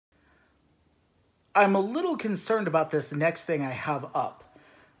I'm a little concerned about this next thing I have up.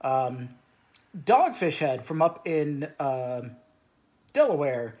 Dogfish Head from up in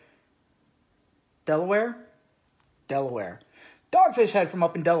Delaware. Delaware? Delaware. Dogfish Head from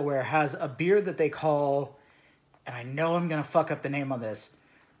up in Delaware has a beer that they call, and I know I'm going to fuck up the name on this,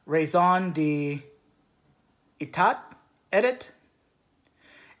 Raison de Etat? Edit?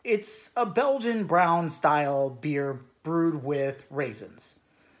 It's a Belgian brown style beer brewed with raisins.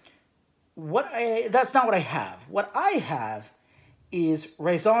 That's not what I have. What I have is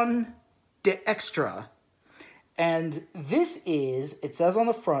Raison d'Extra. And this is, it says on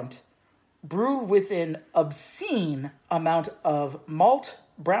the front, brewed with an obscene amount of malt,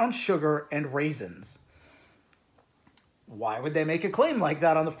 brown sugar, and raisins. Why would they make a claim like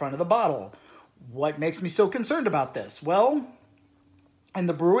that on the front of the bottle? What makes me so concerned about this? Well, in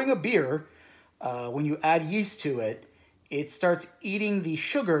the brewing of beer, when you add yeast to it, it starts eating the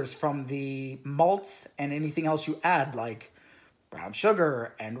sugars from the malts and anything else you add, like brown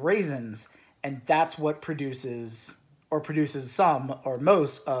sugar and raisins, and that's what produces some or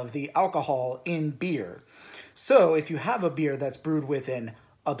most of the alcohol in beer. So if you have a beer that's brewed with an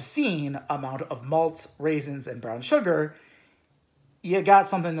obscene amount of malts, raisins, and brown sugar, you got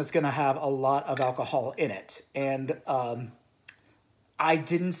something that's going to have a lot of alcohol in it. And I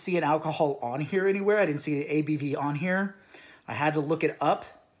didn't see an alcohol on here anywhere. I didn't see the ABV on here. I had to look it up.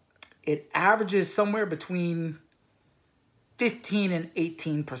 It averages somewhere between 15 and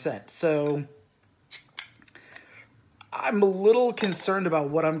 18%. So I'm a little concerned about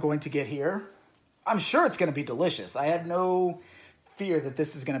what I'm going to get here. I'm sure it's going to be delicious. I have no fear that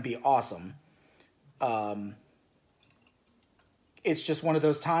this is going to be awesome. It's just one of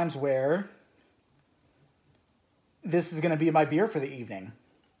those times where this is going to be my beer for the evening.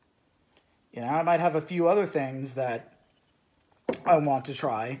 You know, I might have a few other things that I want to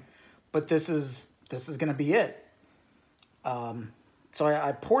try, but this is going to be it. So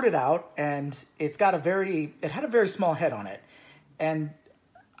I poured it out, and it had a very small head on it. And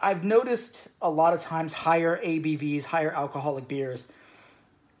I've noticed a lot of times higher ABVs, higher alcoholic beers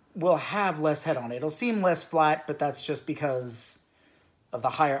will have less head on it. It'll seem less flat, but that's just because of the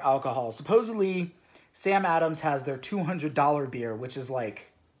higher alcohol. Supposedly, Sam Adams has their $200 beer, which is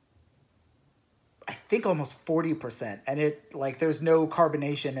like, I think almost 40%. And it, like, there's no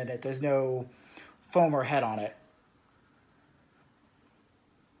carbonation in it. There's no foam or head on it.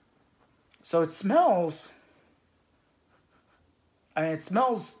 So it smells, it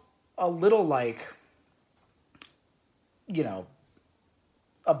smells a little like, you know,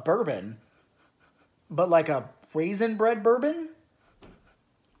 a bourbon, but like a raisin bread bourbon.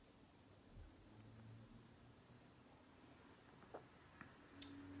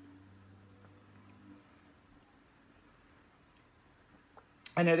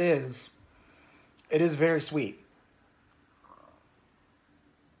 And it is very sweet.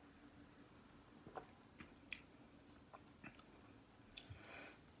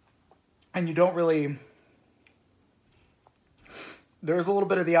 And you don't really, there's a little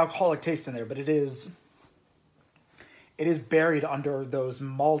bit of the alcoholic taste in there, but it is buried under those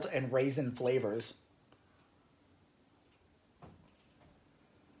malt and raisin flavors.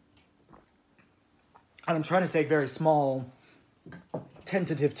 And I'm trying to take very small,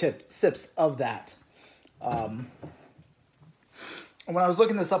 tentative sips of that. When I was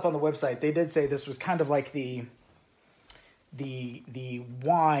looking this up on the website, they did say this was kind of like the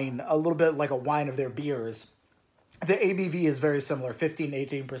wine, a little bit like a wine of their beers. The ABV is very similar, 15 to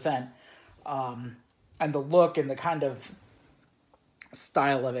 18%. And the look and the kind of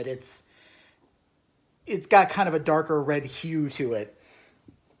style of it, it's got kind of a darker red hue to it.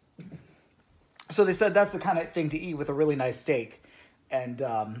 So they said that's the kind of thing to eat with a really nice steak. And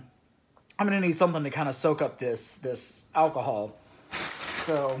I'm going to need something to kind of soak up this alcohol.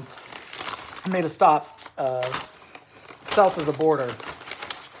 So I made a stop south of the border.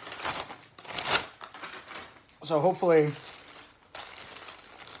 So hopefully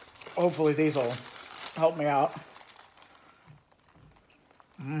these will help me out.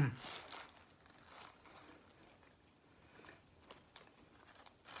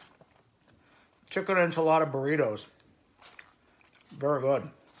 Chicken enchilada burritos. Very good.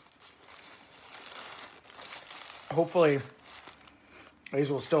 Hopefully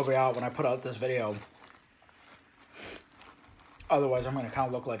these will still be out when I put out this video. Otherwise, I'm going to kind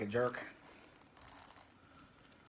of look like a jerk.